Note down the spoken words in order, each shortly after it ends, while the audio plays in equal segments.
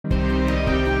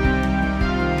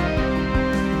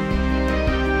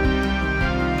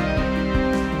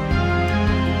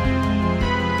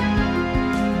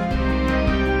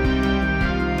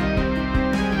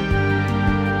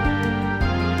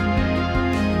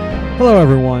Hello,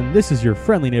 everyone. This is your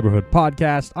friendly neighborhood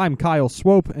podcast. I'm Kyle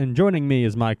Swope, and joining me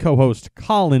is my co-host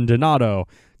Colin Donato.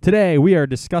 Today, we are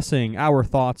discussing our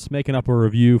thoughts, making up a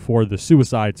review for The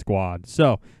Suicide Squad.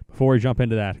 So, before we jump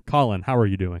into that, Colin, how are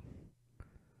you doing?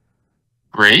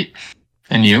 Great.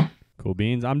 And you? Cool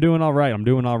beans. I'm doing all right.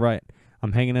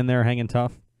 I'm hanging in there, hanging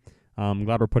tough. I'm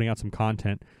glad we're putting out some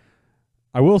content.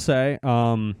 I will say,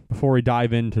 before we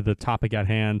dive into the topic at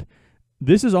hand,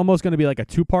 this is almost going to be like a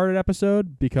two-parted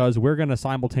episode because we're going to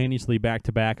simultaneously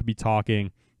back-to-back be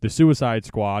talking The Suicide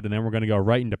Squad, and then we're going to go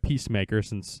right into Peacemaker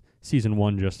since Season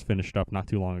 1 just finished up not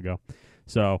too long ago.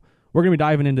 So we're going to be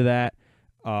diving into that.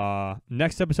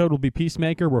 Next episode will be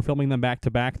Peacemaker. We're filming them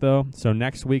back-to-back, though. So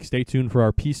next week, stay tuned for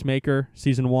our Peacemaker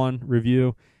Season 1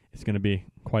 review. It's going to be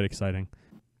quite exciting.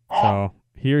 So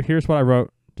here's what I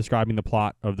wrote describing the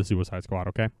plot of The Suicide Squad,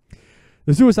 okay?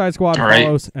 The Suicide Squad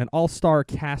follows an all-star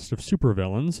cast of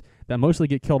supervillains that mostly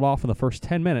get killed off in the first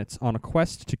 10 minutes on a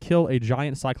quest to kill a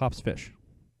giant Cyclops fish.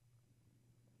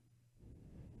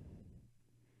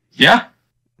 Yeah,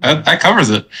 that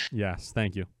covers it. Yes,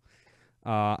 thank you.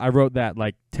 I wrote that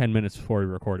like 10 minutes before we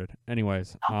recorded.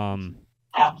 Anyways,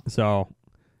 so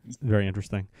very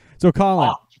interesting. So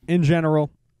Colin, in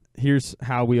general, here's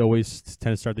how we always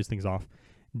tend to start these things off.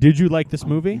 Did you like this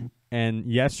movie? And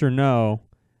yes or no,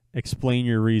 explain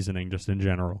your reasoning just in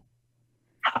general.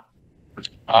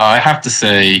 I have to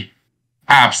say,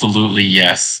 absolutely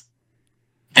yes.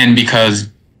 And because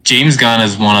James Gunn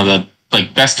is one of the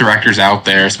best directors out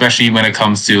there, especially when it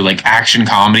comes to action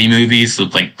comedy movies, so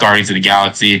Guardians of the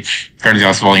Galaxy, Guardians of the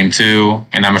Galaxy Volume 2,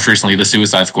 and then most recently The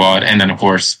Suicide Squad, and then of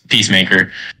course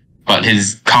Peacemaker. But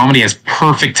his comedy has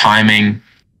perfect timing,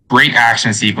 great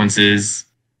action sequences,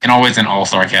 and always an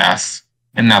all-star cast.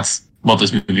 And that's what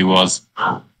this movie was.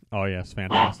 Oh, yes,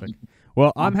 fantastic.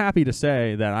 Well, I'm happy to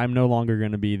say that I'm no longer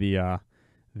going to be the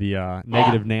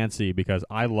negative Nancy because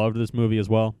I loved this movie as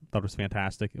well. Thought it was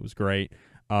fantastic. It was great.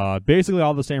 Basically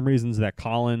all the same reasons that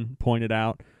Colin pointed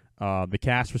out. The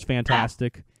cast was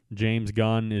fantastic. James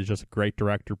Gunn is just a great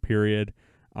director, period.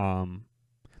 Let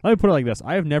me put it like this.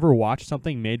 I have never watched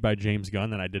something made by James Gunn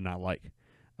that I did not like.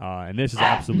 And this is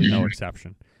absolutely no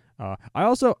exception.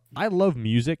 I love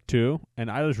music too, and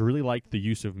I just really liked the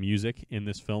use of music in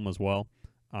this film as well.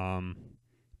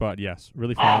 But yes,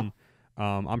 really fun.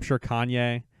 I'm sure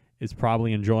Kanye is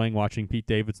probably enjoying watching Pete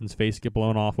Davidson's face get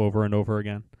blown off over and over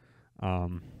again.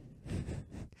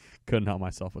 Couldn't help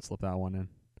myself but slip that one in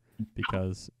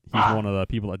because he's one of the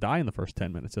people that die in the first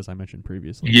 10 minutes, as I mentioned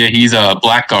previously. Yeah, he's a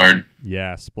Blackguard.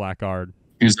 Yes, Blackguard.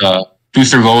 He's a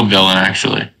Booster Gold villain,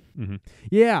 actually. Mm-hmm.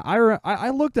 Yeah, I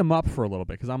looked him up for a little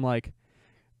bit because I'm like,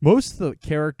 most of the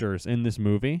characters in this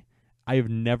movie, I've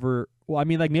never. Well, I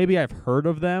mean, maybe I've heard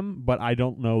of them, but I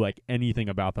don't know anything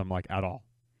about them at all.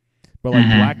 But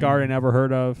Blackguard, I never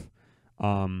heard of.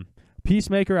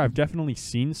 Peacemaker, I've definitely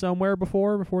seen somewhere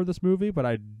before this movie, but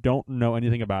I don't know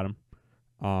anything about him.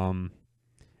 And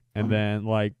then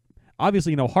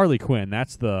obviously Harley Quinn.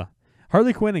 That's the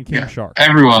Harley Quinn and King Shark.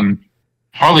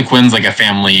 Harley Quinn's a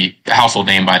family household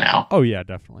name by now. Oh, yeah,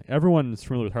 definitely. Everyone's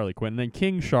familiar with Harley Quinn. And then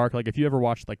King Shark, if you ever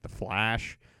watched, The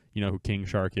Flash, you know who King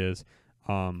Shark is.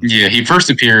 Yeah, King Shark first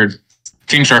appeared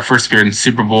in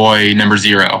Superboy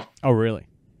 #0. Oh, really?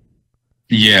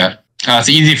 Yeah. It's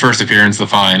an easy first appearance to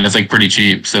find. It's, pretty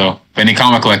cheap. So, if any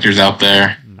comic collectors out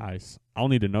there. Nice. I'll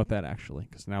need to note that, actually,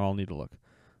 because now I'll need to look.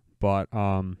 But,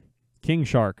 King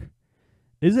Shark.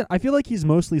 I feel like he's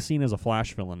mostly seen as a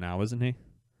Flash villain now, isn't he?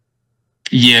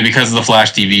 Yeah, because of the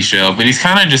Flash TV show. But he's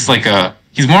kind of just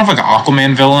he's more of an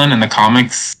Aquaman villain in the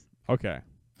comics. Okay.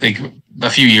 A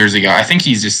few years ago. I think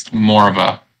he's just more of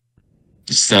a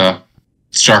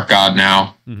shark god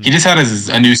now. Mm-hmm. He just had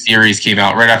a new series came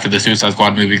out right after the Suicide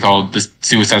Squad movie called The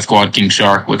Suicide Squad King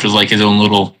Shark, which was his own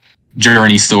little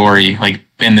journey story,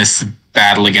 in this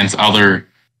battle against other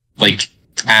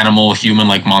animal, human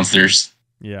monsters.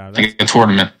 Yeah. A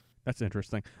tournament. That's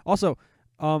interesting. Also,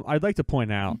 I'd like to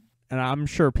point out, and I'm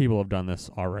sure people have done this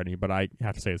already, but I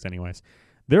have to say this anyways.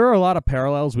 There are a lot of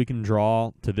parallels we can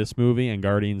draw to this movie and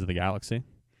Guardians of the Galaxy,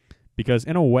 because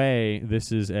in a way,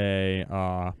 this is a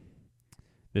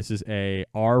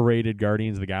R-rated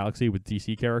Guardians of the Galaxy with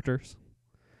DC characters.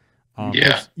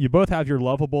 Yeah. You both have your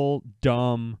lovable,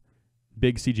 dumb,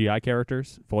 big CGI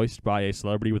characters voiced by a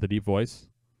celebrity with a deep voice.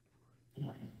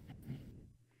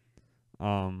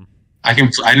 I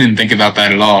didn't think about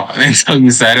that at all. Until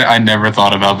you said it, I never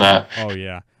thought about that. Oh,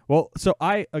 yeah. Well, so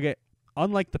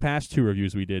unlike the past two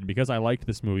reviews we did, because I liked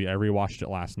this movie, I rewatched it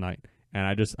last night, and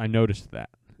I noticed that.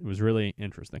 It was really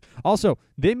interesting. Also,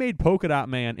 they made Polka Dot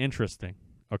Man interesting,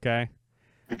 okay?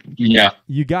 Yeah.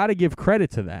 You got to give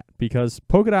credit to that because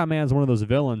Polka Dot Man is one of those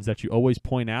villains that you always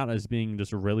point out as being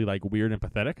just really like weird and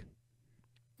pathetic.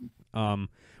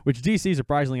 Which DC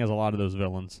surprisingly has a lot of those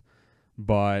villains.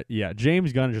 But yeah,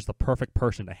 James Gunn is just the perfect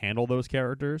person to handle those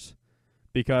characters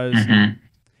because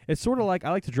it's sort of like,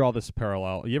 I like to draw this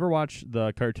parallel. You ever watch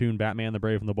the cartoon Batman the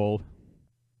Brave and the Bold?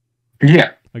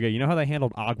 Yeah. Okay, you know how they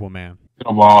handled Aquaman? It's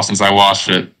been a while since I watched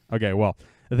it. Okay, well,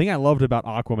 the thing I loved about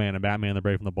Aquaman and Batman the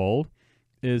Brave and the Bold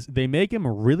is they make him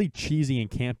really cheesy and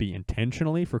campy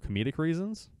intentionally for comedic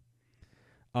reasons.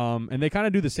 And they kind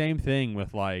of do the same thing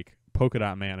with like Polka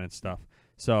Dot Man and stuff.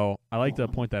 So I like to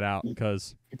point that out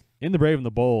because in The Brave and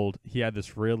the Bold, he had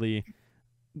this really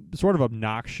sort of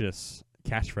obnoxious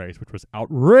catchphrase, which was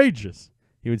outrageous.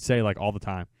 He would say like all the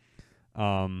time.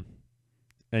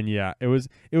 And yeah, it was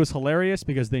hilarious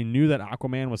because they knew that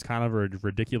Aquaman was kind of a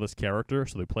ridiculous character,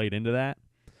 so they played into that.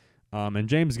 And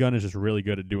James Gunn is just really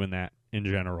good at doing that in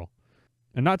general.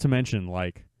 And not to mention,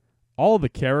 like, all of the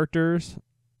characters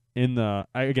in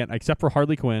again, except for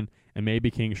Harley Quinn and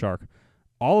maybe King Shark,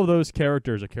 all of those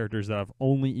characters are characters that I've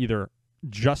only either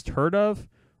just heard of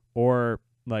or,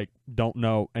 like, don't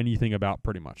know anything about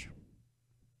pretty much.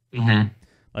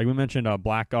 Like we mentioned,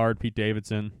 Blackguard, Pete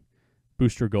Davidson,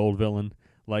 Booster Gold villain.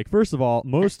 Like, first of all,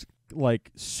 most,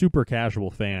 like, super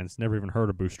casual fans never even heard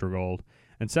of Booster Gold.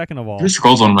 And second of all, Booster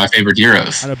Gold's one of my favorite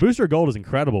heroes. I know Booster Gold is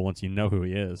incredible once you know who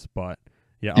he is, but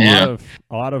yeah,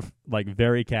 a lot of like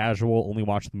very casual, only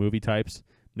watch the movie types,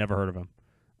 never heard of him.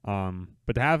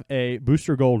 But to have a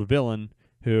Booster Gold villain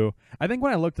who, I think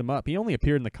when I looked him up, he only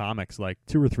appeared in the comics like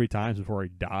 2 or 3 times before he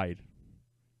died.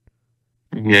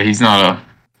 Yeah, he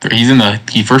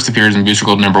first appears in Booster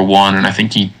Gold #1, and I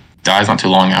think he dies not too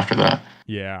long after that.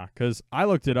 Yeah, because I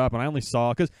looked it up and I only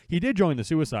saw, because he did join the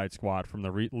Suicide Squad from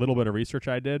the little bit of research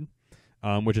I did,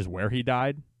 which is where he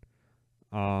died.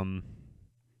 But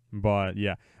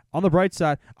yeah, on the bright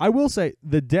side, I will say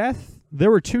there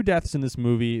were 2 deaths in this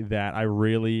movie that I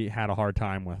really had a hard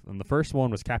time with. And the first one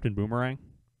was Captain Boomerang.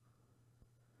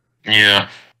 Yeah.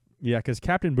 Yeah, because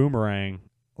Captain Boomerang,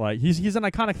 like, he's an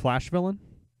iconic Flash villain.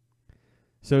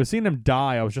 So seeing him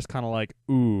die, I was just kind of like,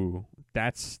 ooh,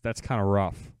 that's kind of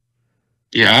rough.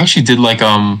 Yeah, I actually did like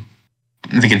I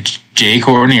think it's Jai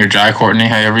Courtney,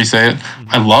 however you say it. Mm-hmm.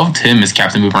 I loved him as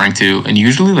Captain Boomerang too, and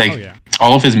usually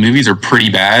all of his movies are pretty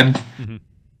bad. Mm-hmm.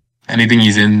 Anything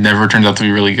he's in never turns out to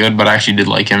be really good, but I actually did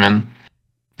like him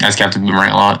as Captain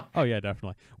Boomerang a lot. Oh yeah,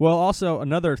 definitely. Well, also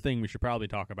another thing we should probably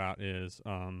talk about is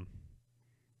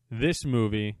this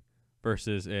movie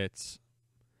versus its,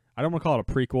 I don't want to call it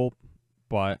a prequel,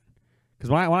 but because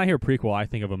when I hear prequel, I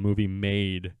think of a movie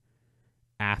made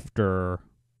after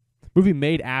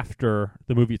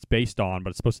the movie it's based on,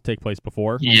 but it's supposed to take place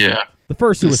before. Yeah. The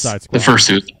first Suicide Squad. The first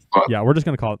Suicide Squad. Yeah, we're just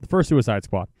going to call it the first Suicide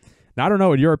Squad. Now, I don't know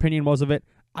what your opinion was of it.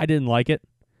 I didn't like it.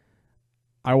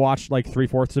 I watched like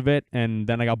 3/4 of it, and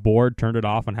then I got bored, turned it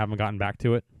off, and haven't gotten back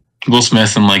to it. Will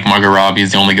Smith and like Margot Robbie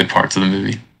is the only good parts of the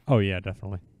movie. Oh, yeah,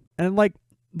 definitely. And like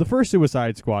the first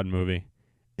Suicide Squad movie,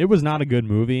 it was not a good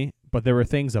movie, but there were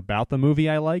things about the movie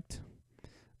I liked.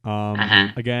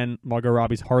 Again, Margot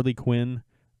Robbie's Harley Quinn,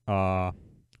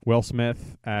 Will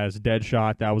Smith as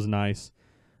Deadshot, that was nice.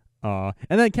 And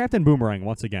then Captain Boomerang,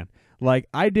 once again. Like,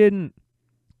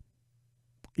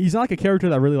 he's not like a character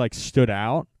that really like stood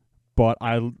out, but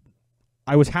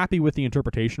I was happy with the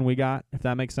interpretation we got, if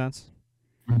that makes sense.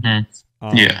 Yeah.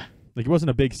 Like, it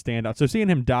wasn't a big standout. So seeing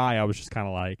him die, I was just kind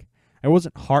of like, I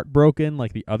wasn't heartbroken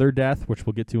like the other death, which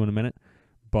we'll get to in a minute,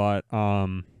 but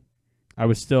I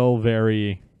was still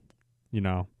very,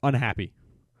 unhappy.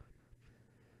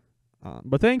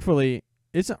 But thankfully,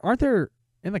 aren't there,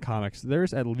 in the comics,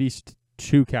 there's at least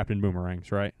 2 Captain Boomerangs,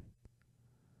 right?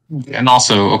 And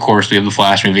also, of course, we have the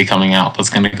Flash movie coming out that's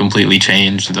going to completely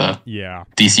change the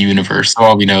DC universe. So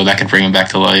all we know, that could bring him back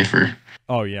to life.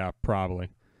 Oh, yeah, probably.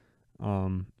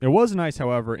 It was nice,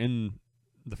 however, in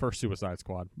the first Suicide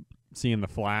Squad, seeing the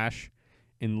Flash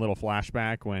in little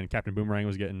flashback when Captain Boomerang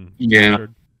was getting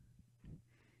captured.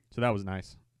 So that was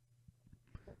nice.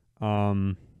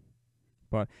 And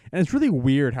it's really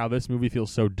weird how this movie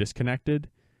feels so disconnected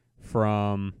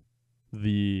from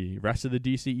the rest of the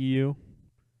DCEU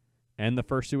and the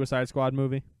first Suicide Squad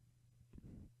movie.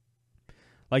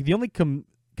 Like, the only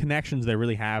connections they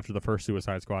really have to the first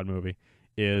Suicide Squad movie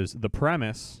is the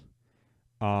premise,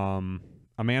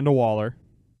 Amanda Waller,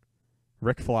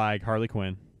 Rick Flag, Harley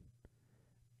Quinn,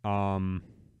 and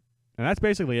that's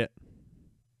basically it.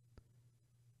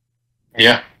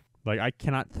 Yeah. Like, I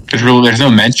cannot... There's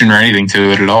no mention or anything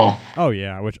to it at all. Oh,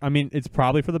 yeah, which, I mean, it's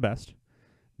probably for the best.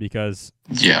 Because...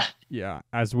 Yeah. Yeah,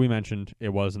 as we mentioned, it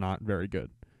was not very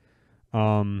good.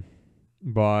 And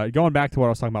But going back to what I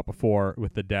was talking about before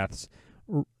with the deaths,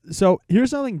 so here's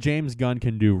something James Gunn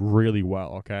can do really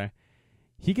well. Okay,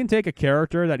 he can take a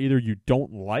character that either you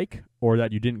don't like or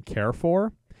that you didn't care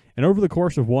for, and over the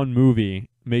course of one movie,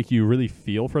 make you really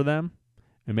feel for them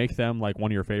and make them like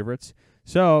one of your favorites.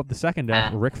 So the second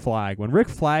death, Rick Flag. When Rick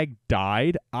Flag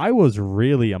died, I was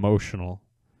really emotional.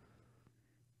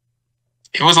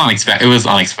 It was unexpected. It was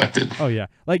unexpected. Oh yeah,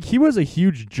 like he was a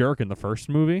huge jerk in the first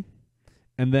movie,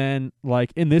 and then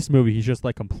like in this movie, he's just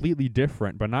like completely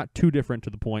different, but not too different to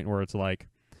the point where it's like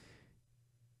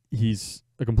he's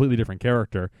a completely different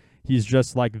character. He's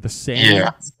just like the same,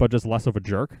 but just less of a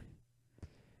jerk.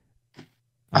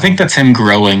 I think that's him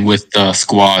growing with the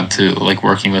squad too, like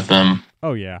working with them.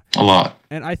 Oh yeah, a lot.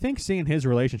 And I think seeing his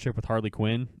relationship with Harley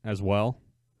Quinn as well,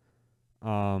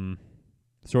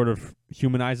 sort of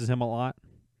humanizes him a lot.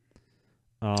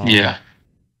 Yeah.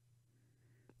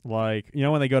 Like, you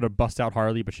know when they go to bust out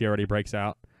Harley, but she already breaks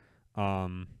out?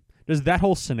 There's that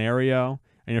whole scenario,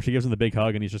 and she gives him the big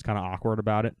hug, and he's just kind of awkward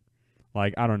about it.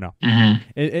 Like, I don't know.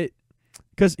 Mm-hmm.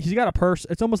 Because he's got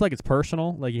it's almost like it's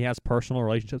personal. Like, he has personal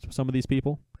relationships with some of these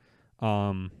people.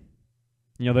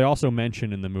 They also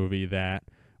mention in the movie that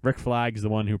Rick Flag's the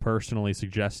one who personally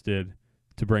suggested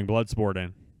to bring Bloodsport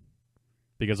in.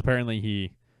 Because apparently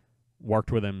he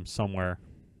worked with him somewhere.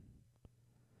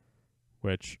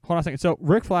 Which, hold on a second. So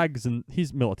Rick Flag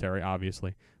he's military,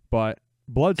 obviously, but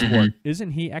Bloodsport,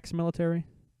 isn't he ex-military?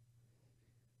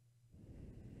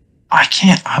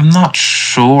 I'm not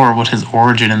sure what his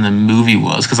origin in the movie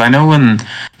was, because I know in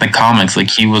the comics, like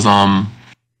he was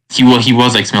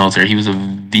ex-military. He was a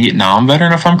Vietnam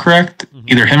veteran, if I'm correct. Mm-hmm.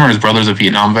 Either him or his brother's a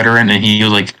Vietnam veteran, and he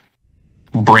was like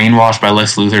brainwashed by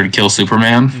Lex Luthor to kill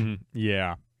Superman. Mm-hmm.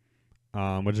 Yeah.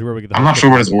 Which is where we get I'm not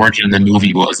sure what his origin in the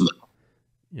movie was, though.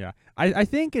 Yeah. I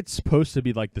think it's supposed to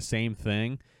be like the same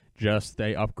thing, just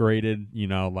they upgraded,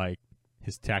 like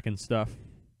his tech and stuff.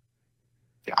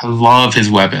 I love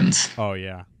his weapons. Oh,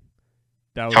 yeah.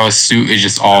 How his suit is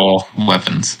just all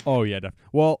weapons. Oh, yeah.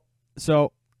 Well,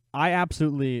 so I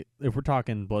absolutely, if we're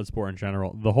talking Bloodsport in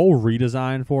general, the whole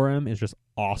redesign for him is just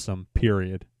awesome,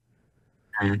 period.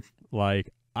 Mm-hmm.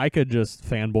 Like, I could just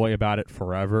fanboy about it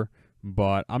forever,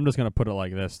 but I'm just going to put it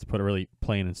like this to put it really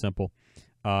plain and simple.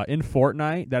 In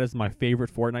Fortnite, that is my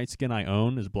favorite Fortnite skin I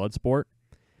own is Bloodsport.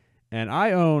 And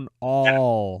I own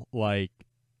all,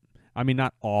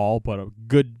 not all, but a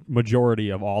good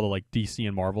majority of all the, DC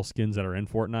and Marvel skins that are in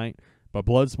Fortnite. But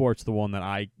Bloodsport's the one that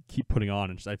I keep putting on,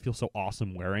 and I feel so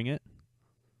awesome wearing it.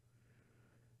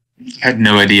 I had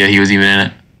no idea he was even in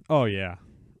it. Oh, yeah.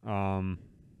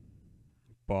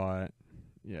 But,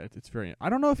 yeah, it's very... I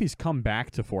don't know if he's come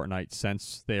back to Fortnite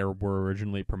since they were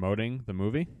originally promoting the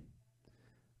movie.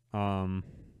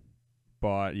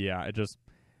 But yeah,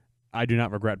 I do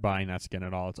not regret buying that skin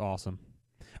at all. It's awesome.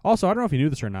 Also, I don't know if you knew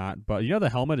this or not, but the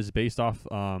helmet is based off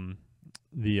the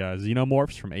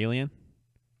xenomorphs from Alien.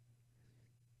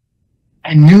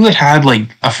 I knew it had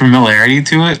a familiarity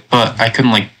to it, but I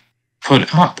couldn't put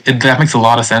it up. That makes a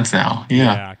lot of sense now. Yeah.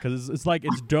 Yeah, because it's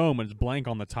it's dome and it's blank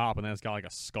on the top, and then it's got a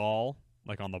skull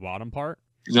on the bottom part.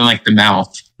 Then the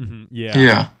mouth. Mm-hmm. Yeah.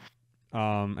 Yeah.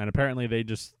 And apparently they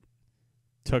just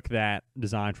took that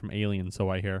design from Alien,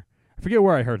 so I hear. I forget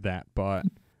where I heard that, but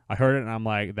I heard it and I'm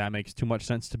like, that makes too much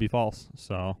sense to be false.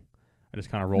 So I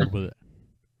just kind of rolled with it.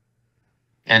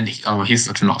 And he's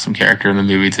such an awesome character in the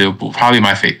movie too. Probably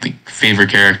my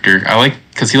favorite character. I like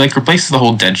because he replaces the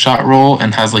whole Deadshot role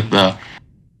and has the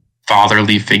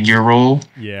fatherly figure role.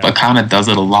 Yeah. But kind of does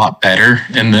it a lot better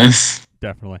in this.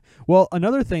 Definitely. Well,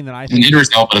 another thing that I think... And Idris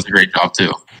Elba does a great job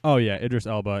too. Oh yeah, Idris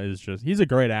Elba is he's a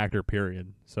great actor,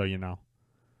 period. So,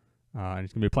 and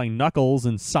he's going to be playing Knuckles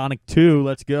in Sonic 2.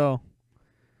 Let's go.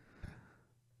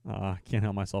 Can't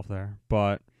help myself there.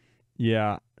 But,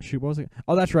 yeah. Shoot, what was it?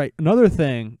 Oh, that's right. Another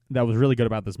thing that was really good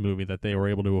about this movie that they were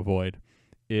able to avoid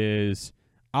is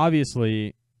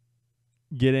obviously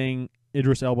getting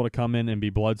Idris Elba to come in and be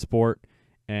Bloodsport.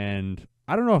 And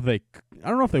I don't know if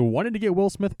they wanted to get Will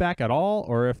Smith back at all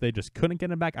or if they just couldn't get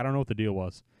him back. I don't know what the deal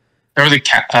was. There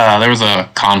was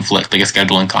a conflict, a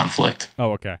scheduling conflict.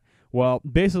 Oh, okay. Well,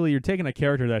 basically, you're taking a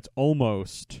character that's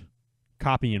almost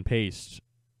copy and paste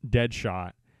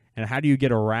Deadshot, and how do you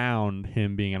get around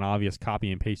him being an obvious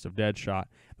copy and paste of Deadshot?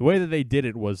 The way that they did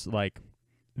it was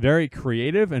very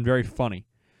creative and very funny,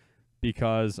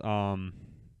 because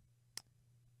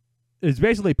it's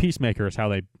basically Peacemaker is how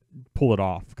they pull it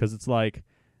off, because it's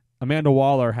Amanda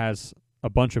Waller has a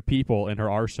bunch of people in her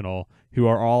arsenal who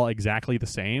are all exactly the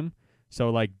same.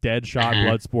 So Deadshot,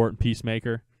 Bloodsport, and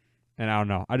Peacemaker. And I don't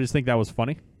know. I just think that was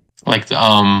funny. When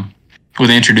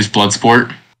they introduced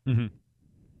Bloodsport, and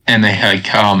and they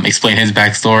like explain his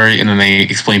backstory, and then they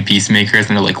explain Peacemakers,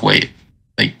 and they're like, wait,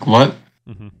 like what?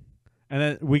 Mm-hmm. And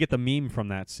then we get the meme from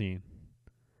that scene.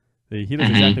 He does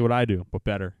Mhm. exactly what I do, but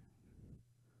better.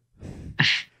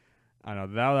 I know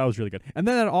that was really good. And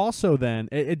then it also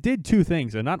it did two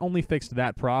things. It not only fixed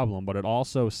that problem, but it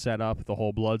also set up the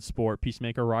whole Bloodsport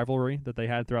Peacemaker rivalry that they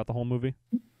had throughout the whole movie.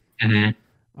 Which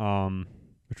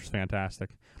was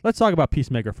fantastic. Let's talk about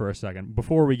Peacemaker for a second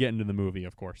before we get into the movie,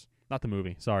 of course. Not the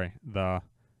movie, sorry, the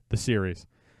series.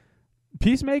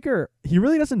 Peacemaker, he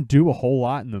really doesn't do a whole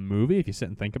lot in the movie if you sit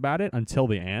and think about it until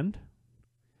the end.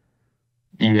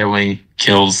 Yeah, when he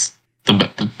kills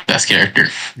the best character.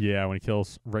 Yeah, when he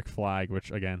kills Rick Flag,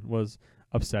 which again was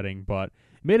upsetting, but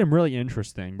it made him really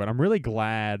interesting. But I'm really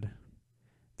glad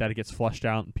that it gets fleshed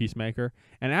out in Peacemaker.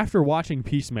 And after watching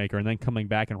Peacemaker and then coming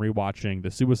back and rewatching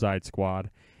the Suicide Squad,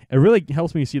 it really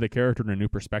helps me see the character in a new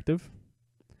perspective.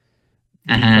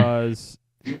 Because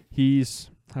he's,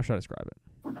 how should I describe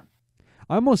it?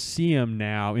 I almost see him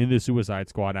now in the Suicide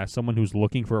Squad as someone who's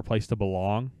looking for a place to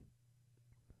belong.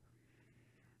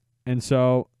 And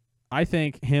so I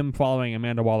think him following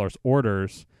Amanda Waller's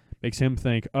orders makes him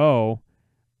think, oh,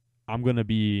 I'm going to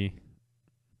be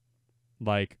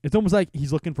like, it's almost like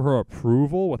he's looking for her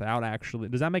approval without actually,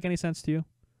 does that make any sense to you?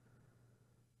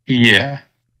 Yeah.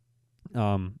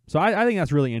 So I think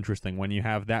that's really interesting when you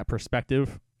have that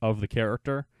perspective of the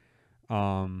character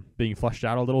being fleshed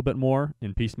out a little bit more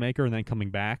in Peacemaker and then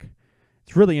coming back.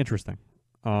 It's really interesting.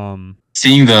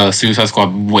 Seeing the Suicide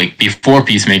Squad like before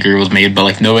Peacemaker was made, but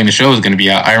like knowing the show was going to be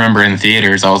out, I remember in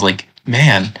theaters, I was like,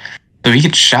 man, so he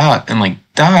gets shot and like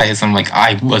dies. I'm like,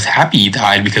 I was happy he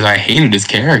died because I hated his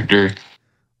character.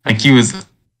 Like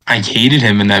I hated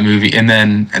him in that movie. And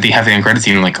then they have the end credit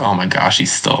scene, I'm like, oh my gosh,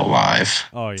 he's still alive.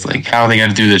 Oh yeah. It's like, how are they going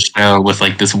to do this show with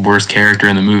like this worst character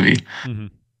in the movie? Mm-hmm.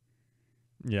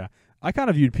 Yeah, I kind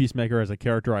of viewed Peacemaker as a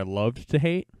character I loved to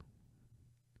hate.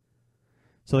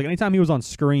 So like anytime he was on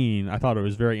screen, I thought it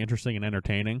was very interesting and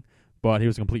entertaining, but he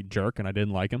was a complete jerk and I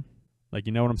didn't like him. Like,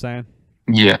 you know what I'm saying?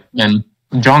 Yeah, and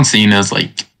John Cena's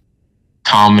like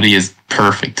comedy is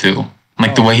perfect too.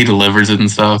 Like the way he delivers it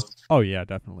and stuff. Oh yeah,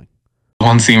 definitely.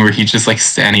 One scene where he's just like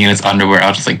standing in his underwear, I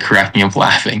was just like cracking up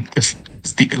laughing.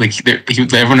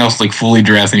 Like everyone else like fully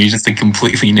dressed and he's just like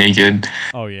completely naked.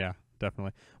 Oh yeah,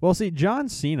 definitely. Well, see, John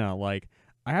Cena, like,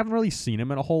 I haven't really seen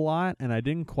him in a whole lot, and I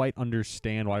didn't quite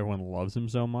understand why everyone loves him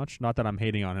so much. Not that I'm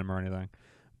hating on him or anything,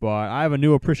 but I have a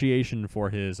new appreciation for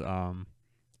his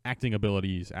acting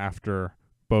abilities after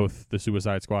both the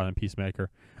Suicide Squad and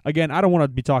Peacemaker. Again, I don't want to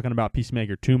be talking about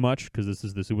Peacemaker too much because this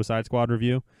is the Suicide Squad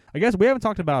review. I guess we haven't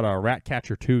talked about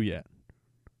Ratcatcher 2 yet.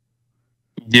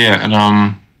 Yeah, and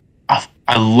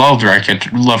I loved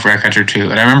Ratcatcher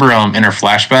 2. And I remember in her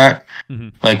flashback,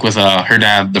 like with her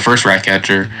dad, the first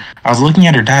Ratcatcher, I was looking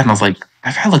at her dad and I was like,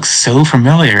 that guy looks so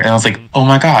familiar. And I was like, oh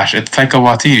my gosh, it's Taika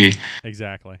Waititi.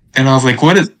 Exactly. And I was like,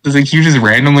 what is, it's like he was just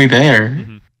randomly there.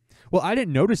 Well, I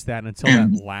didn't notice that until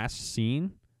that last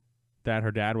scene that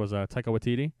her dad was Taika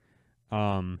Waititi.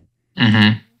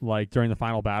 Like during the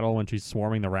final battle when she's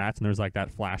swarming the rats and there's like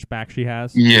that flashback she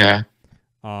has. Yeah.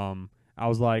 I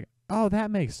was like, oh,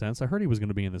 that makes sense. I heard he was going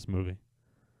to be in this movie.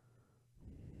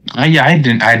 Yeah, I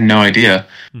had no idea.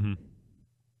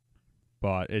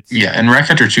 But it's and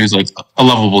Ratcatcher 2 is like a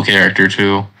lovable character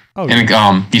too. Oh, and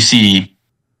yeah. You see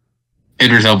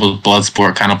Idris Elba's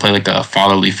Bloodsport kind of play like a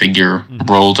fatherly figure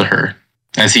role to her,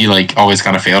 as he like always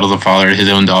kind of failed as a father to his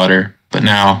own daughter. But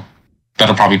now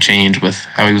that'll probably change with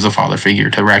how he was a father figure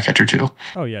to Ratcatcher 2.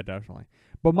 Oh yeah, definitely.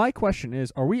 But my question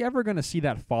is, are we ever going to see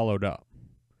that followed up?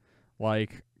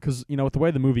 Like, because, you know, with the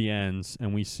way the movie ends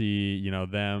and we see, you know,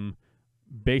 them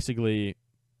basically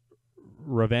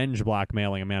revenge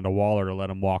blackmailing Amanda Waller to let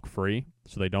him walk free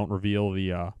so they don't reveal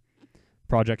the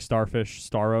Project Starfish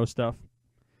Starro stuff.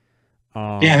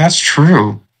 Yeah, that's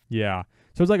true. Yeah.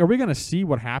 So it's like, are we going to see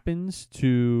what happens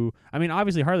to... I mean,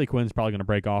 obviously Harley Quinn's probably going to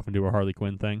break off and do a Harley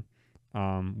Quinn thing,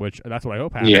 which that's what I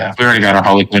hope happens. Yeah, we already got a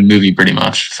Harley Quinn movie pretty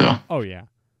much, so... Oh, yeah.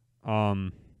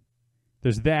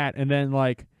 There's that, and then,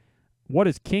 like, what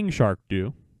does King Shark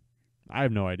do? I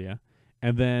have no idea.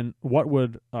 And then what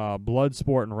would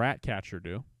Bloodsport and Ratcatcher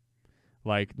do?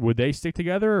 Like, would they stick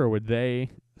together or would they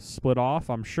split off?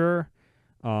 I'm sure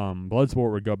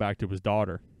Bloodsport would go back to his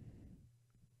daughter.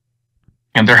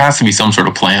 And there has to be some sort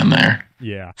of plan there.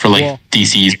 Yeah. For like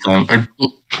DC's plan. Or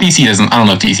DC doesn't, I don't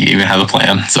know if DC even has a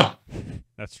plan, so.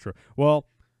 That's true. Well,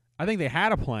 I think they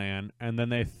had a plan and then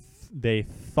they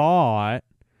thought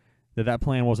that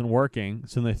plan wasn't working,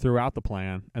 so then they threw out the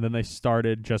plan, and then they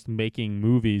started just making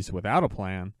movies without a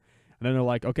plan. And then they're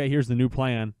like, okay, here's the new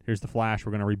plan. Here's the Flash.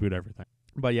 We're going to reboot everything.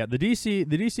 But yeah, the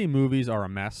DC movies are a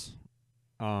mess.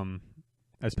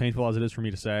 As painful as it is for me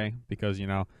to say, because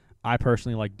I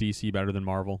personally like DC better than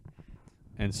Marvel,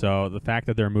 and so the fact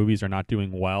that their movies are not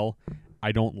doing well,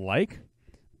 I don't like.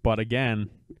 But again,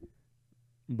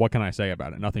 what can I say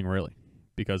about it? Nothing really,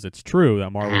 because it's true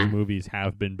that Marvel's movies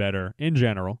have been better in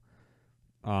general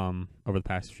over the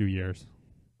past few years.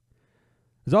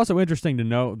 It's also interesting to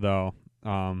note, though,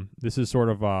 this is sort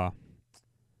of a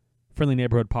friendly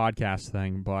neighborhood podcast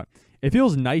thing, but it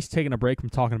feels nice taking a break from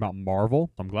talking about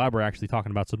Marvel. I'm glad we're actually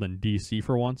talking about something DC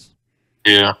for once.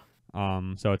 Yeah.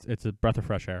 So it's a breath of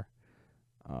fresh air.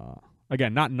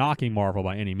 Again, not knocking Marvel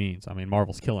by any means. I mean,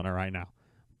 Marvel's killing it right now.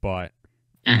 But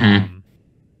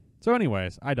so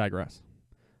anyways, I digress.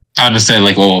 I'll just say,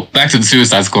 back to the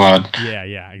Suicide Squad.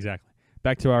 Yeah, exactly.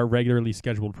 Back to our regularly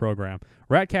scheduled program.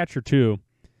 Ratcatcher 2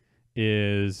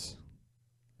 she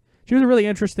was a really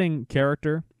interesting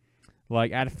character.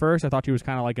 Like, at first, I thought she was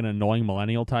kind of like an annoying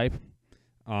millennial type.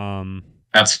 That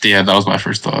was my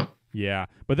first thought. Yeah.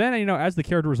 But then, as the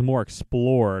character was more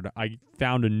explored, I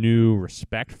found a new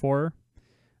respect for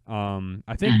her.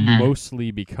 I think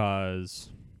mostly because,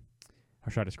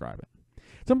 how should I describe it?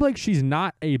 It's almost like she's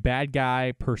not a bad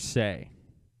guy per se.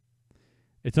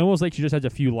 It's almost like she just has a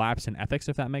few lapses in ethics,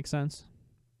 if that makes sense.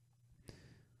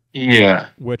 Yeah.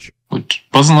 Which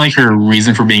wasn't like her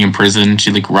reason for being in prison.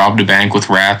 She robbed a bank with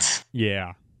rats.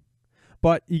 Yeah.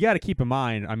 But you got to keep in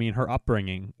mind, I mean, her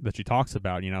upbringing that she talks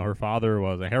about, her father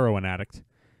was a heroin addict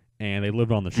and they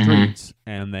lived on the streets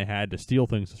and they had to steal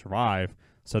things to survive.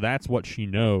 So that's what she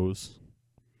knows.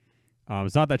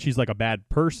 It's not that she's like a bad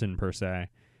person per se.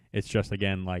 It's just,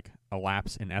 again, like a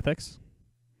lapse in ethics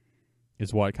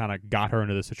is what kind of got her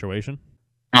into this situation.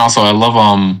 And also, I love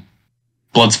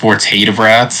Bloodsport's hate of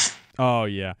rats. Oh,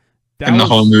 yeah. The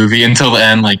whole movie until the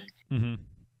end,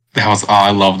 that was,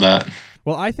 I love that.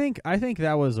 Well, I think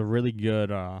that was a really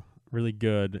good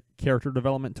character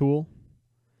development tool,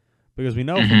 because we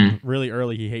know from really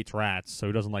early he hates rats, so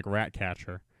he doesn't like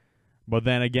Ratcatcher. But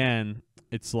then again,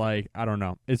 it's like, I don't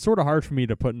know. It's sort of hard for me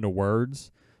to put into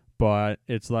words, but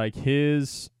it's like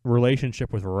his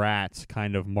relationship with rats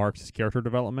kind of marks his character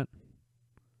development,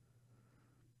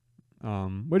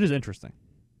 which is interesting.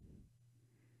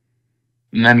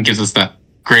 And then it gives us that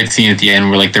great scene at the end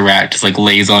where the rat just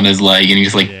lays on his leg and he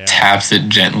just taps it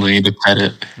gently to pet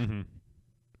it.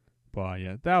 But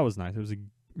yeah, that was nice. It was a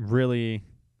really,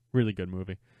 really good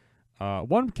movie.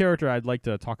 One character I'd like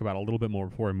to talk about a little bit more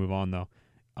before we move on, though.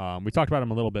 We talked about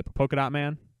him a little bit, but Polka Dot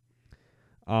Man.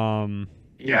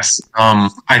 Yes.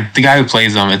 The guy who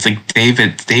plays him, it's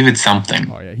David something.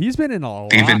 Oh yeah, he's been in a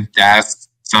David Das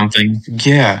something.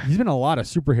 Yeah. He's been in a lot of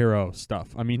superhero stuff.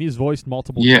 I mean, he's voiced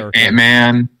multiple characters.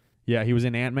 Ant-Man. Yeah, he was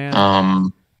in Ant-Man.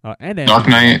 And Dark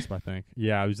Knight. I think.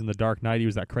 Yeah, he was in the Dark Knight. He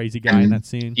was that crazy guy in that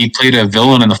scene. He played a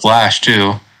villain in The Flash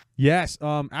too. Yes,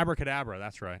 Abracadabra.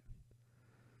 That's right.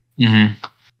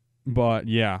 But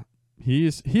yeah,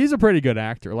 he's a pretty good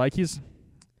actor. I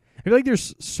feel like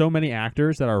there's so many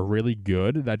actors that are really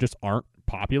good that just aren't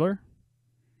popular.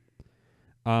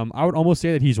 I would almost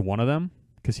say that he's one of them,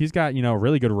 because he's got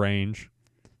really good range.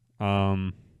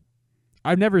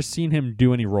 I've never seen him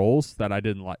do any roles that I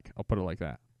didn't like. I'll put it like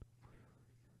that.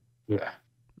 Yeah.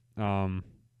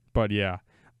 But yeah,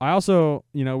 I also,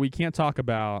 we can't talk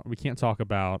about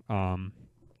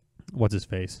what's his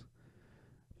face?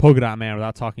 Polka Dot Man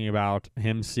without talking about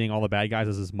him seeing all the bad guys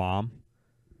as his mom.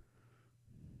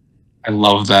 I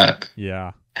love that.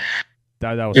 Yeah.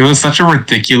 That was it was such a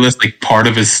ridiculous part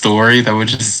of his story that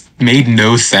just made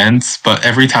no sense, but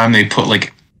every time they put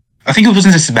I think it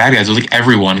wasn't just the bad guys, it was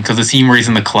everyone, because the scene where he's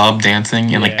in the club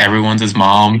dancing and everyone's his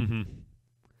mom.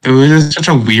 It was just such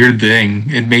a weird thing.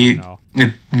 It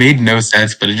made no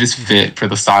sense, but it just fit for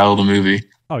the style of the movie.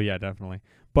 Oh yeah, definitely.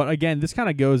 But again, this kind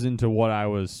of goes into what I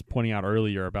was pointing out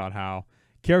earlier about how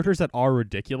characters that are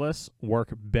ridiculous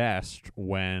work best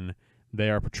when they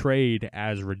are portrayed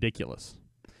as ridiculous.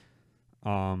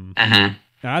 And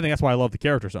I think that's why I love the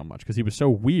character so much, because he was so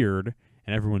weird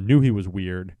and everyone knew he was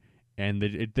weird.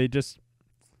 And they just,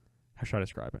 how should I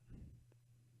describe it?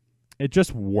 It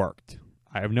just worked.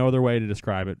 I have no other way to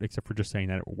describe it except for just saying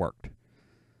that it worked.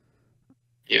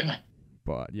 Yeah.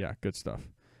 But yeah, good stuff.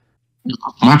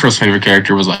 My first favorite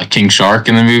character was King Shark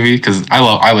in the movie, because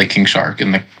I like King Shark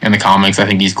in the comics. I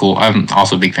think he's cool. I'm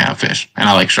also a big fan of fish, and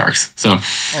I like sharks. So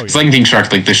it's like King Shark,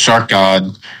 the shark god.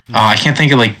 I can't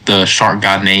think of the shark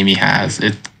god name he has.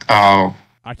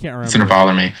 I can't remember. It's gonna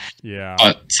bother me. Yeah.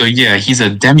 So yeah, he's a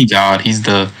demigod. He's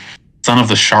the son of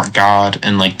the shark god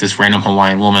and this random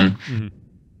Hawaiian woman.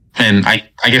 And I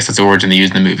guess that's the origin they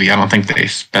used in the movie. I don't think they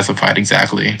specified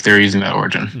exactly if they're using that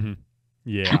origin.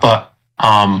 Yeah. But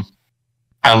Um,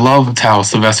 I loved how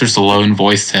Sylvester Stallone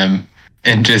voiced him,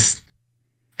 and just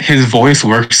his voice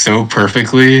works so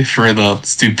perfectly for the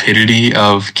stupidity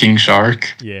of King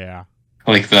Shark, Yeah.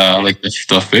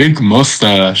 the fake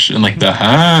mustache and like the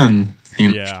hand,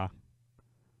 Yeah.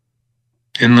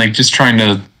 and like just trying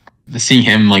to seeing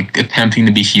him like attempting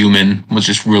to be human was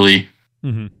just really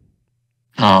Mm-hmm.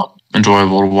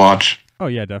 enjoyable to watch. Oh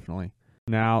yeah, definitely.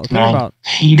 Now, the And thing I about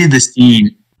hated the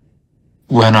scene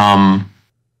when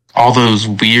all those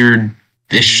weird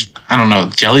fish, I don't know,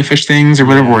 jellyfish things or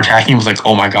whatever were Yeah. attacking. I was like,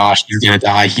 oh my gosh, he's gonna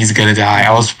die, he's gonna die.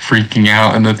 I was freaking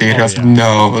out in the theater. I was like, yeah.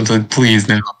 no, I was like, please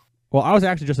no. Well, I was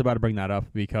actually just about to bring that up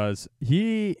because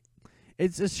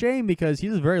it's a shame because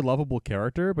he's a very lovable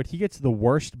character, but he gets the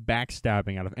worst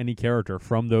backstabbing out of any character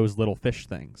from those little fish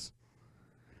things.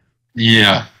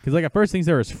 Yeah. Because like at first things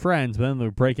they're his friends, but then they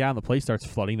break out and the place starts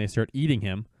flooding. They start eating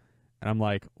him, and I'm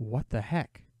like, what the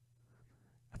heck?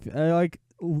 Like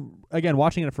again,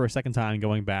 watching it for a second time, and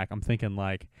going back, I'm thinking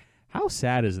like, how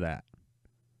sad is that?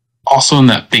 Also in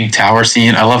that big tower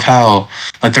scene, I love how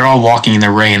like they're all walking in the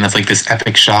rain. That's like this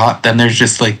epic shot. Then there's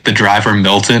just like the driver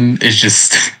Milton is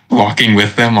just walking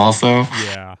with them also.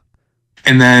 Yeah.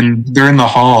 And then they're in the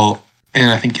hall,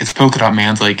 and I think it's Polka Dot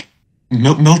Man's like,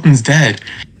 Milton's dead.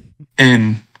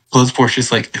 And Bloodsport's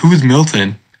just like, who's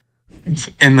Milton?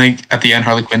 And like at the end,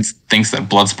 Harley Quinn thinks that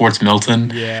Bloodsport's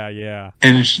Milton. Yeah, yeah.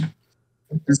 And it's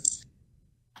just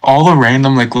all the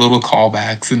random like little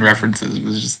callbacks and references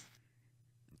was just.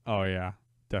 Oh yeah,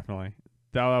 definitely.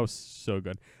 That was so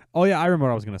good. Oh yeah, I remember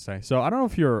what I was gonna say. So I don't know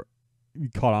if you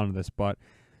caught on to this, but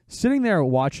sitting there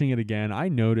watching it again, I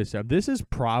noticed that this is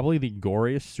probably the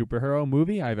goriest superhero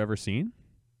movie I've ever seen.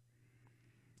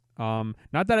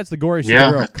 Not that it's the goriest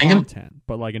superhero content,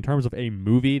 but like in terms of a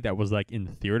movie that was like in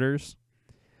theaters,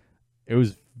 it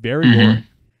was very gory.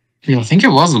 Yeah, I think it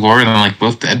was gorier than like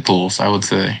both Deadpools, I would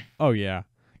say. Oh yeah,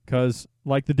 because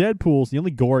like the Deadpools, the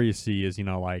only gore you see is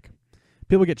like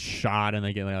people get shot and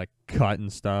they get like cut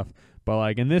and stuff. But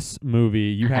like in this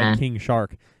movie, you had King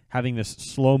Shark having this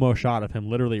slow-mo shot of him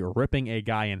literally ripping a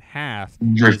guy in half.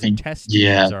 His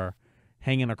intestines are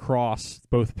hanging across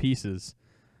both pieces.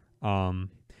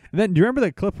 And then, do you remember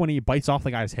the clip when he bites off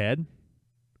the guy's head?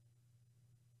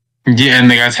 Yeah, and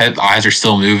the guy's eyes are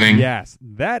still moving. Yes,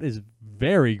 that is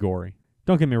very gory.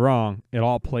 Don't get me wrong; it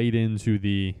all played into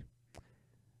the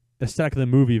aesthetic of the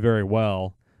movie very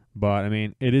well. But I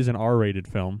mean, it is an R-rated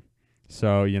film,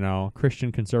 so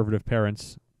Christian conservative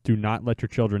parents, do not let your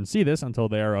children see this until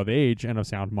they are of age and of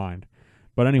sound mind.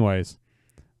 But anyways,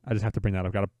 I just have to bring that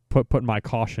up. Got to put my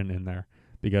caution in there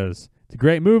because it's a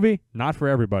great movie, not for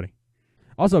everybody.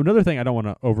 Also, another thing I don't want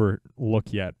to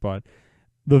overlook yet, but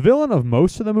the villain of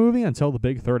most of the movie until the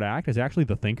big third act is actually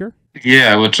the Thinker.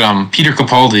 Yeah, which Peter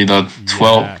Capaldi, the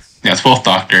 12th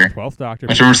Doctor. 12th Doctor.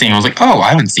 Which I remember seeing, I was like, oh, I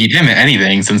haven't seen him in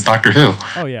anything since Doctor Who.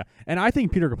 Oh, yeah. And I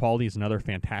think Peter Capaldi is another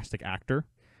fantastic actor.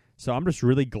 So I'm just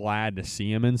really glad to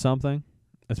see him in something,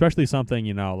 especially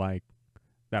something, like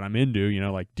that I'm into,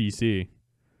 like DC,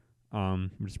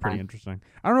 which is pretty interesting.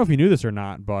 I don't know if you knew this or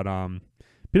not, but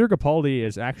Peter Capaldi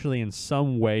is actually in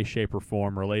some way, shape, or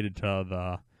form related to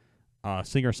the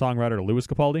singer-songwriter Lewis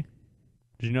Capaldi.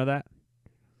 Did you know that?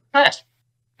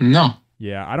 No.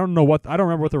 Yeah, I don't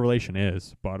remember what the relation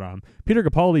is, but Peter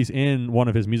Capaldi's in one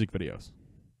of his music videos.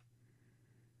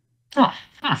 Oh.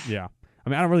 Yeah. I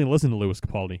mean, I don't really listen to Lewis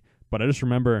Capaldi, but I just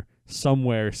remember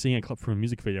somewhere seeing a clip from a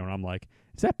music video, and I'm like,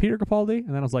 is that Peter Capaldi? And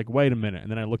then I was like, wait a minute,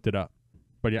 and then I looked it up.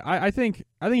 But yeah, I think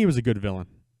he was a good villain,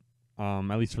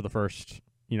 at least for the first,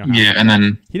 Yeah, and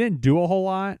then he didn't do a whole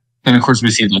lot. Then of course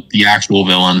we see the actual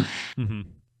villain. Mm-hmm.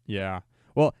 Yeah.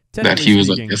 Well, that he was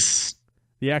like this.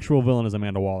 The actual villain is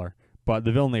Amanda Waller, but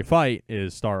the villain they fight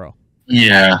is Starro.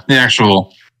 Yeah, the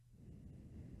actual.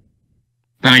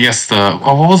 Then I guess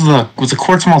was the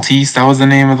Quartz Maltese? That was the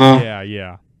name of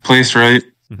the place, right?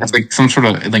 Mm-hmm. That's like some sort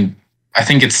of like. I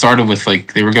think it started with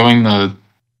like they were going to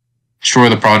destroy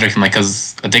the project and like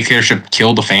because a dictatorship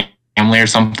killed a family or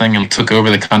something and took over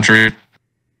the country.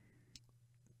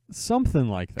 Something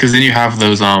like that. Because then you have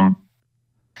those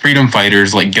freedom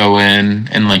fighters like go in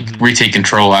and like retake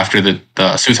control after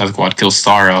the Suicide Squad kills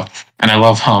Starro. And I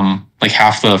love like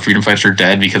half the freedom fighters are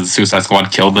dead because the Suicide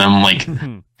Squad killed them like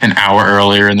an hour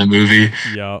earlier in the movie.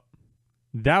 Yep.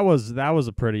 That was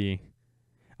a pretty.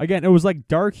 Again, it was like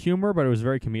dark humor, but it was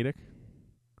very comedic.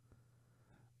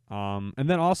 And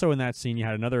then also in that scene, you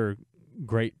had another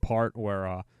great part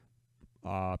where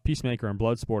Peacemaker and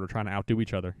Bloodsport are trying to outdo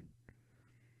each other.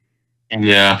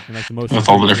 Yeah, and like the most with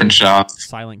all the different shots,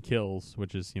 silent kills,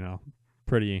 which is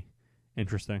pretty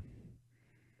interesting.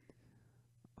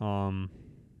 Another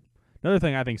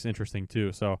thing I think is interesting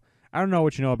too. So I don't know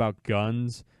what you know about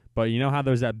guns, but you know how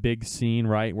there's that big scene,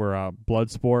 right, where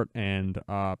Bloodsport and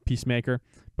Peacemaker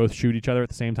both shoot each other at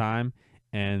the same time,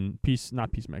 and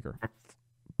not Peacemaker,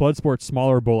 Bloodsport's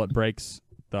smaller bullet breaks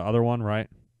the other one, right?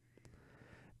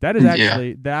 That is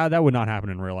actually that would not happen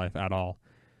in real life at all,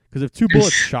 because if two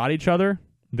bullets shot each other,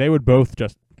 they would both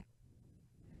just.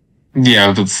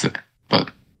 Yeah,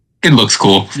 but it looks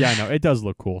cool. Yeah, I know it does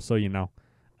look cool. So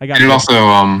I got it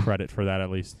also credit for that at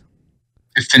least.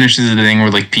 It finishes the thing where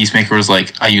like Peacemaker was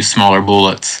like, I use smaller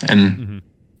bullets, and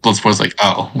Bloodsport's like,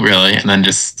 oh really? And then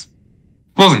just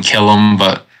doesn't kill him,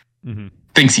 but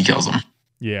thinks he kills him.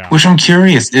 Yeah. Which I'm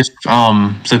curious if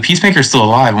so Peacemaker's still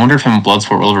alive. I wonder if him and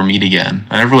Bloodsport will ever meet again.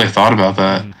 I never really thought about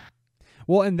that.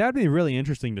 Well, and that'd be really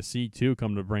interesting to see too.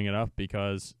 Come to bring it up,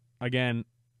 because again,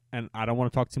 and I don't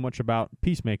want to talk too much about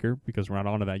Peacemaker because we're not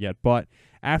onto that yet. But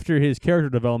after his character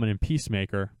development in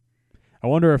Peacemaker, I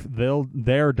wonder if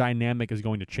their dynamic is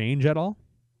going to change at all.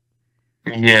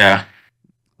 Yeah.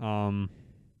 I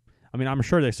mean, I'm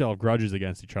sure they still have grudges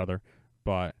against each other,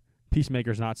 but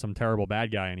Peacemaker's not some terrible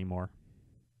bad guy anymore.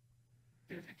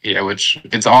 Yeah, it was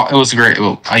great.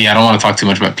 Well, I don't want to talk too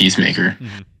much about Peacemaker,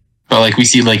 but like we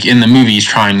see like in the movies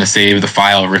trying to save the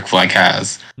file Rick Flag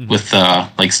has with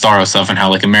like Starro stuff, and how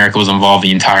like America was involved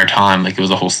the entire time. Like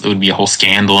it would be a whole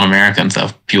scandal in America and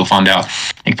stuff. People found out.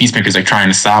 Like Peacemaker's like trying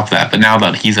to stop that, but now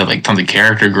that he's had like tons of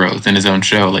character growth in his own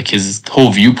show, like his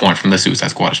whole viewpoint from the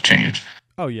Suicide Squad has changed.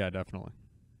 Oh yeah, definitely.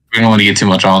 We don't want to get too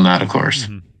much on that, of course.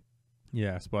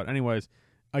 Yes, but anyways,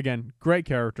 again, great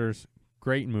characters,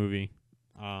 great movie.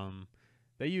 So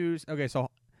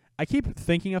I keep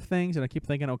thinking of things, and I keep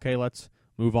thinking, okay, let's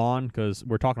move on, because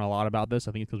we're talking a lot about this.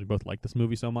 I think it's because we both like this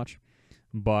movie so much.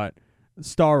 But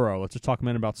Starro, let's just talk a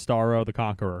minute about Starro the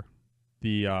Conqueror,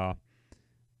 the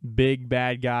big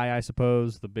bad guy, I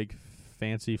suppose, the big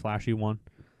fancy flashy one.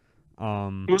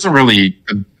 He wasn't really,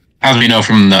 as we know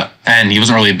from the end, he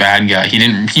wasn't really a bad guy. He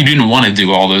didn't want to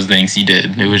do all those things he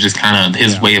did. It was just kind of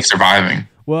his way of surviving.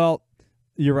 Well,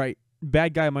 you're right.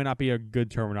 Bad guy might not be a good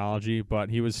terminology,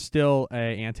 but he was still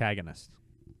a antagonist.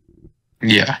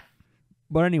 Yeah.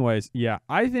 But anyways, yeah,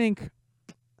 I think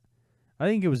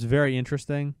it was very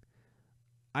interesting.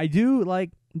 I do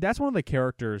like, that's one of the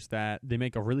characters that they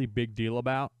make a really big deal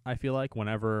about, I feel like,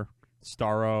 whenever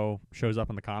Starro shows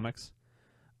up in the comics.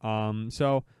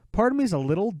 So part of me is a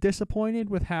little disappointed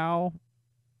with how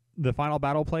the final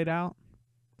battle played out.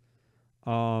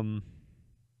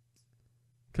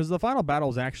 Because the final battle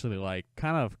is actually like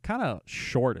kind of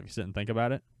short if you sit and think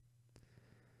about it.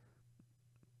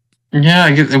 Yeah,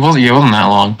 I guess it wasn't that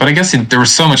long, but I guess there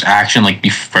was so much action like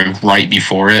right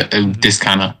before it. It just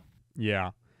kind of. Yeah,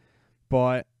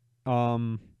 but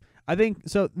I think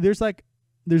so. There's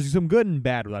some good and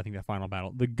bad with, I think, that final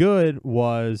battle. The good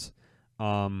was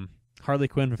Harley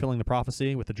Quinn fulfilling the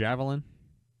prophecy with the javelin.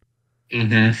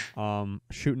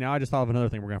 Shoot, now I just thought of another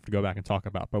thing we're gonna have to go back and talk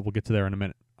about, but we'll get to there in a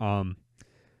minute.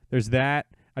 There's that.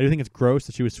 I do think it's gross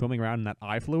that she was swimming around in that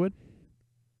eye fluid.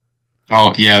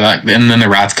 Oh yeah, and then the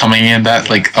rats coming in. That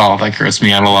that grossed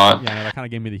me out a lot. Yeah, that kind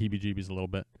of gave me the heebie-jeebies a little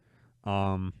bit.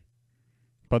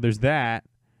 But there's that.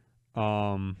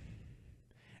 And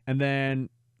then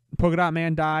Polka Dot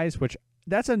Man dies, which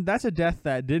that's a death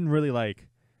that didn't really like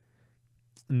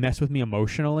mess with me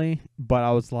emotionally, but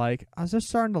I was just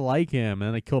starting to like him, and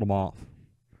then they killed him off.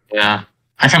 Yeah.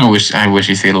 I kind of wish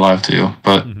he stayed alive too,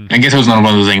 but I guess it was not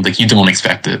one of those things like you don't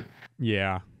expect it.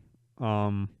 Yeah.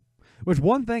 Which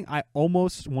one thing I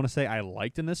almost want to say I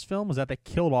liked in this film was that they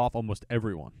killed off almost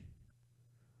everyone.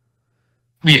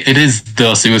 Yeah, it is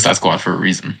the Suicide Squad for a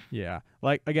reason. Yeah.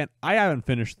 Like again, I haven't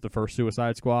finished the first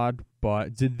Suicide Squad,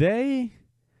 but did they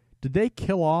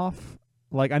kill off,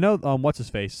 like, I know what's his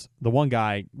face? The one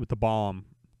guy with the bomb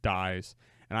dies,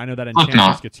 and I know that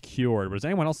Enchantress gets cured, but does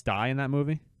anyone else die in that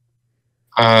movie?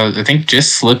 I think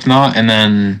just Slipknot, and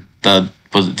then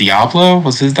was it Diablo?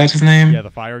 Was that his name? Yeah, the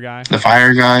fire guy. The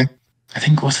fire guy. I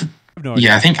think was it? No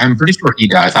idea. Yeah, I'm pretty sure he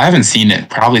dies. I haven't seen it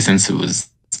probably since it was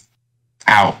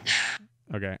out.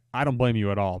 Okay, I don't blame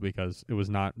you at all because it was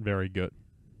not very good.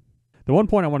 The one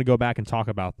point I want to go back and talk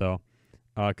about though,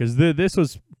 because this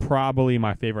was probably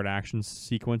my favorite action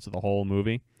sequence of the whole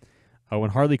movie, when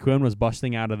Harley Quinn was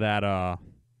busting out of that.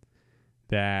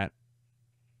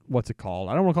 What's it called?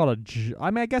 I don't want to call it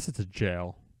I guess it's a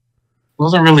jail. It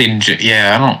wasn't really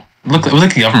yeah, I don't look. It was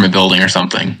like a government building or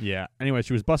something. Yeah. Anyway,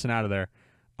 she was busting out of there.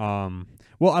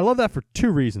 Well, I love that for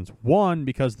two reasons. One,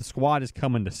 because the squad is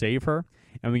coming to save her,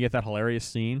 and we get that hilarious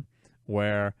scene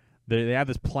where they have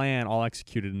this plan all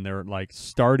executed, and they're like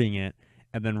starting it,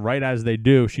 and then right as they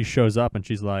do, she shows up and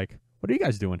she's like, "What are you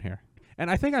guys doing here?" And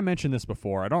I think I mentioned this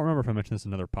before. I don't remember if I mentioned this in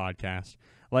another podcast.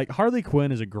 Like, Harley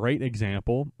Quinn is a great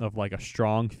example of, like, a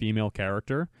strong female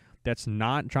character that's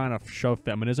not trying to shove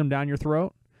feminism down your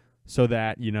throat so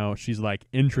that, you know, she's, like,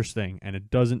 interesting and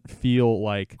it doesn't feel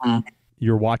like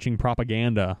you're watching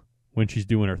propaganda when she's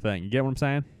doing her thing. You get what I'm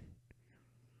saying?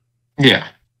 Yeah.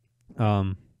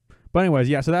 But anyways,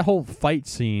 yeah, so that whole fight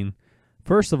scene,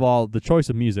 first of all, the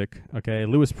choice of music, okay,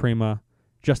 Louis Prima,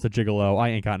 Just a Gigolo, I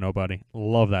Ain't Got Nobody.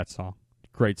 Love that song.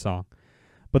 Great song.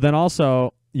 But then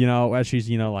also, you know, as she's,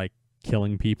 you know, like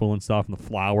killing people and stuff and the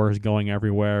flowers going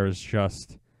everywhere is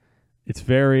just, it's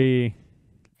very...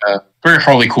 very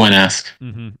Harley Quinn-esque.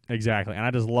 Exactly. And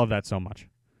I just love that so much.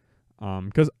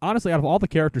 Because honestly, out of all the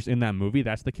characters in that movie,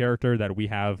 that's the character that we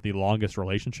have the longest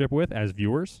relationship with as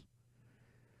viewers.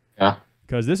 Yeah.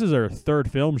 Because this is her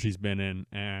third film she's been in,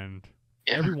 and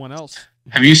everyone else...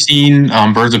 Have you seen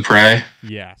Birds of Prey?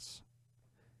 Yes.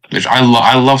 Which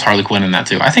I loved Harley Quinn in that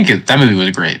too. I think that movie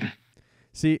was great.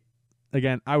 See,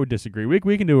 again, I would disagree.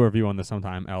 We can do a review on this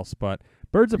sometime else, but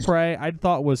Birds of Prey I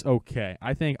thought was okay.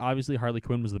 I think obviously Harley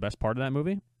Quinn was the best part of that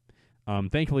movie.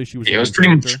 Thankfully she was. Yeah, it was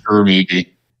pretty much her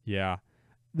movie. Yeah,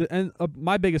 and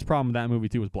my biggest problem with that movie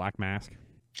too was Black Mask.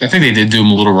 I think they did do him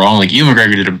a little wrong. Like Ewan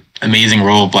McGregor did an amazing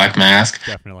role of Black Mask,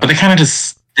 definitely, but they kind of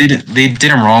just they did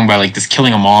him wrong by like just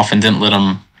killing him off and didn't let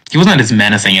him. He wasn't as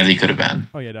menacing as he could have been.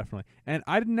 Oh yeah, definitely. And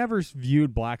I'd never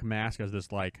viewed Black Mask as this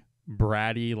like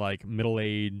bratty, like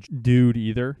middle-aged dude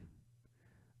either.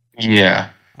 Yeah.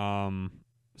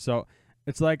 So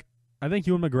it's like I think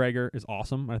Ewan McGregor is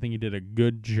awesome. I think he did a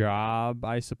good job,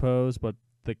 I suppose, but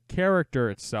the character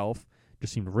itself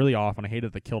just seemed really off, and I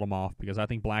hated they killed him off because I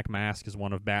think Black Mask is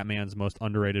one of Batman's most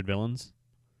underrated villains.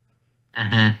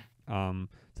 So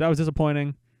that was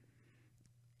disappointing.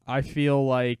 I feel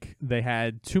like they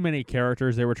had too many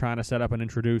characters they were trying to set up and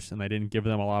introduce, and they didn't give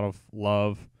them a lot of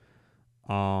love.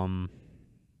 And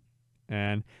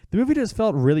the movie just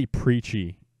felt really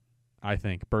preachy, I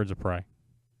think, Birds of Prey.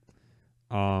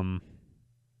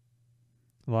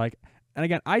 Like, and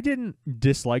again, I didn't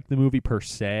dislike the movie per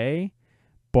se,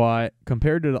 but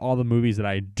compared to all the movies that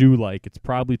I do like, it's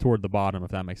probably toward the bottom,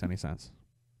 if that makes any sense.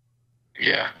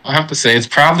 Yeah, I have to say it's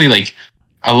probably like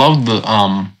I love the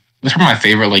it's probably my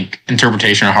favorite like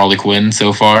interpretation of Harley Quinn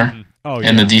so far. Oh yeah.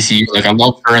 In the DCU, like I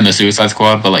love her in the Suicide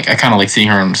Squad, but like I kind of like seeing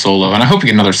her on solo, and I hope we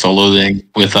get another solo thing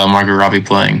with Margot Robbie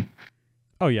playing.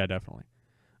 Oh yeah, definitely.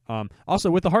 Also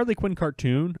with the Harley Quinn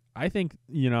cartoon, I think,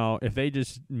 you know, if they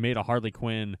just made a Harley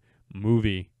Quinn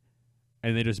movie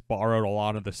and they just borrowed a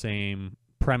lot of the same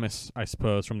premise, I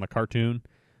suppose, from the cartoon,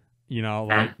 you know,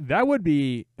 like that would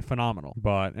be phenomenal.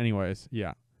 But anyways,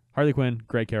 yeah, Harley Quinn,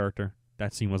 great character.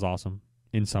 That scene was awesome.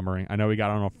 In summary, I know we got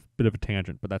on a bit of a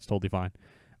tangent, but that's totally fine.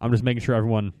 I'm just making sure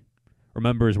everyone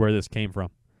remembers where this came from.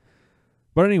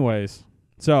 But anyways,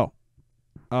 so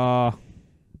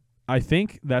I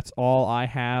think that's all I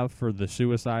have for the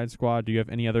Suicide Squad. Do you have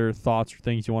any other thoughts or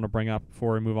things you want to bring up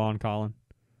before we move on, Colin?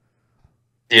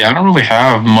 Yeah, I don't really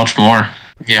have much more.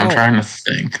 Yeah, I'm trying to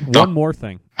think. One more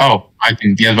thing. Oh, I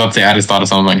can. Yeah, I was about to say I just thought of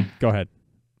something. Go ahead.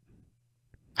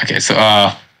 Okay, so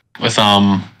with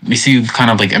we see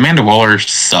kind of like Amanda Waller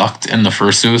sucked in the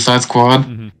first Suicide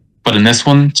Squad, but in this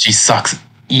one she sucks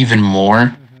even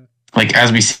more. Like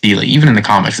as we see, like even in the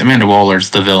comics, Amanda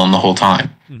Waller's the villain the whole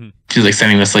time. She's like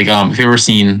sending this like if you've ever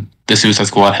seen the Suicide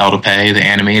Squad Hell to Pay, the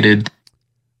animated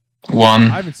one,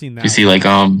 I haven't seen that. You see like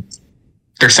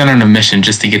they're sent on a mission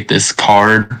just to get this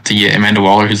card to get Amanda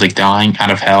Waller, who's like dying,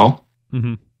 out of hell.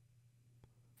 And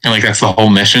like that's the whole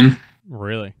mission.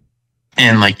 Really?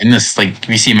 And like in this, like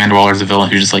we see Amanda Waller as a villain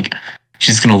who's just like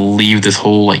she's gonna leave this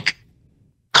whole like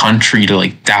country to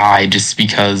like die just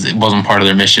because it wasn't part of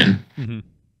their mission.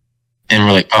 And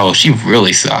we're like, oh, she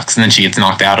really sucks. And then she gets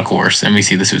knocked out, of course, and we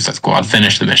see the Suicide Squad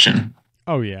finish the mission.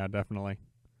 Oh yeah, definitely.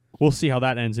 We'll see how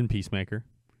that ends in Peacemaker.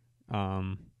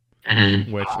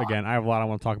 Which again, I have a lot I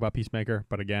want to talk about Peacemaker,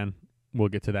 but again, we'll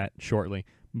get to that shortly.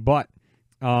 But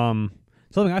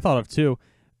something I thought of too,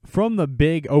 from the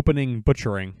big opening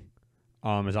butchering,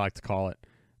 as I like to call it,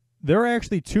 there are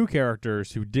actually two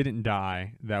characters who didn't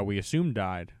die that we assumed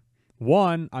died.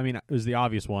 One, I mean, is the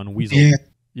obvious one, Weasel. Yeah.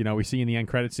 You know, we see in the end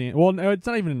credit scene. Well, no, it's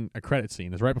not even a credit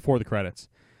scene. It's right before the credits.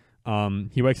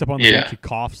 He wakes up on the beach, he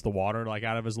coughs the water like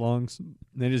out of his lungs, and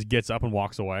then just gets up and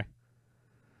walks away.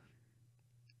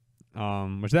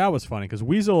 Which that was funny because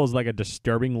Weasel is like a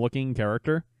disturbing looking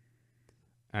character,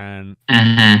 and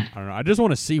I don't know. I just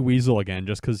want to see Weasel again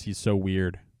just because he's so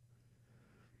weird.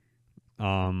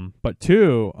 But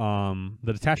two,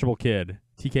 the detachable kid,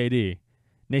 TKD,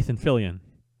 Nathan Fillion.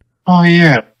 Oh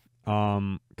yeah.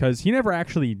 Because he never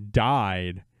actually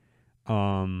died.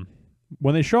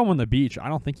 when they show him on the beach, I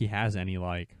don't think he has any,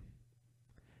 like,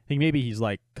 I think maybe he's,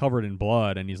 like, covered in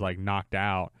blood and he's, like, knocked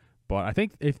out. But I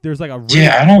think if there's, like, a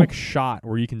really quick shot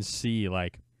where you can see,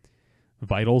 like,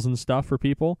 vitals and stuff for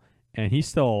people, and he's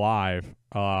still alive,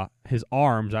 his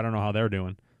arms, I don't know how they're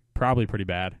doing. Probably pretty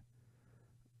bad.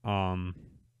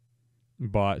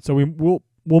 But so we'll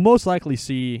most likely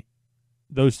see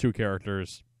those two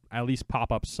characters at least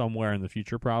pop up somewhere in the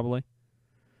future, probably.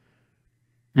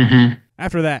 Mm-hmm.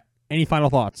 After that, any final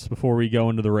thoughts before we go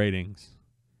into the ratings?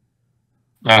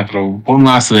 One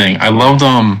last thing. I loved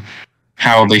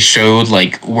how they showed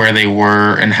like where they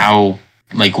were and how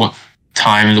like what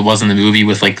time it was in the movie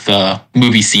with like the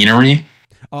movie scenery.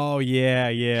 Oh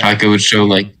yeah. Like it would show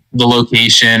like the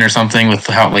location or something with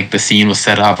how like the scene was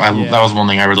set up. That was one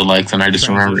thing I really liked, and I just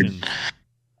remembered.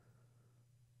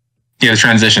 Yeah, the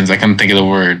transitions. I couldn't think of the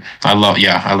word. I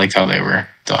liked how they were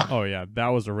done. Oh yeah, that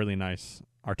was a really nice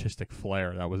artistic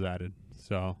flair that was added.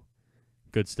 So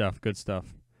good stuff.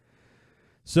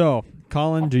 So,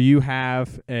 Colin, do you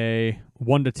have a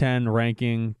 1 to 10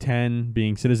 ranking, 10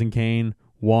 being Citizen Kane,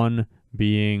 1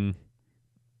 being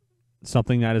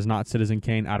something that is not Citizen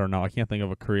Kane? I don't know. I can't think of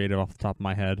a creative off the top of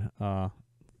my head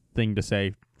thing to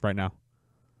say right now.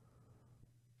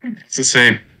 To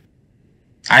say,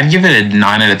 I'd give it a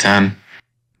 9 out of 10.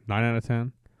 9 out of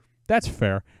 10? That's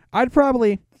fair. I don't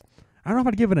know if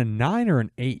I'd give it a 9 or an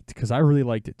 8, because I really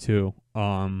liked it too.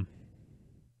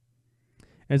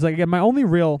 It's like, again, my only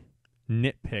real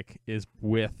nitpick is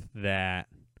with that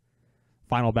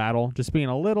final battle just being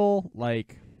a little,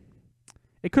 like,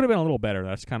 it could have been a little better.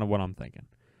 That's kind of what I'm thinking.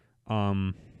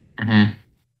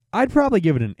 I'd probably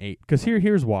give it an 8, because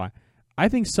here's why. I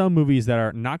think some movies that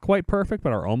are not quite perfect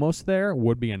but are almost there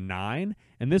would be a 9,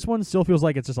 and this one still feels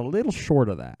like it's just a little short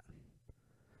of that.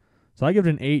 So I give it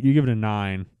an 8, you give it a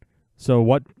 9. So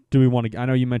what do we want to... I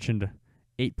know you mentioned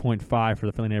 8.5 for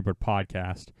the Friendly Neighborhood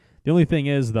podcast. The only thing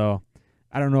is, though,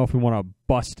 I don't know if we want to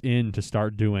bust in to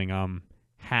start doing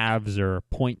halves or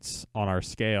points on our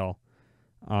scale.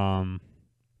 I'm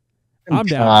down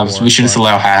halves. for it, We should just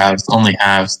allow halves. Only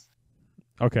halves.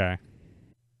 Okay.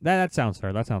 That sounds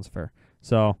fair.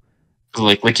 So,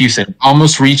 like you said,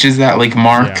 almost reaches that like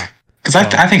mark. Because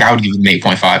I think I would give it an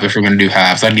 8.5 if we're going to do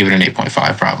halves. I'd give it an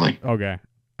 8.5 probably. Okay.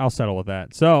 I'll settle with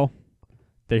that. So,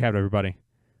 there you have it, everybody.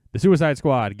 The Suicide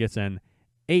Squad gets an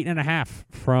 8.5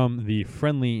 from the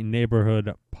Friendly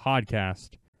Neighborhood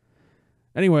podcast.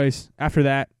 Anyways, after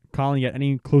that, Colin, you got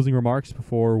any closing remarks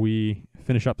before we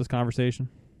finish up this conversation?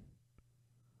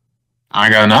 I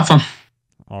got nothing.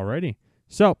 Alrighty.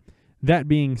 So, that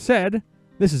being said,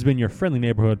 this has been your Friendly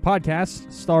Neighborhood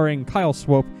podcast starring Kyle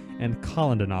Swope and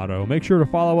Colin Donato. Make sure to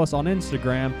follow us on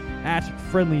Instagram at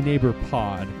Friendly Neighbor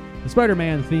Pod. The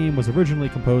Spider-Man theme was originally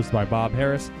composed by Bob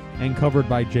Harris and covered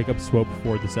by Jacob Swope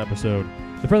for this episode.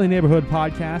 The Friendly Neighborhood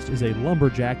podcast is a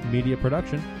Lumberjack media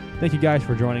production. Thank you guys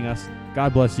for joining us.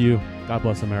 God bless you. God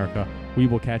bless America. We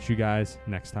will catch you guys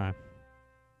next time.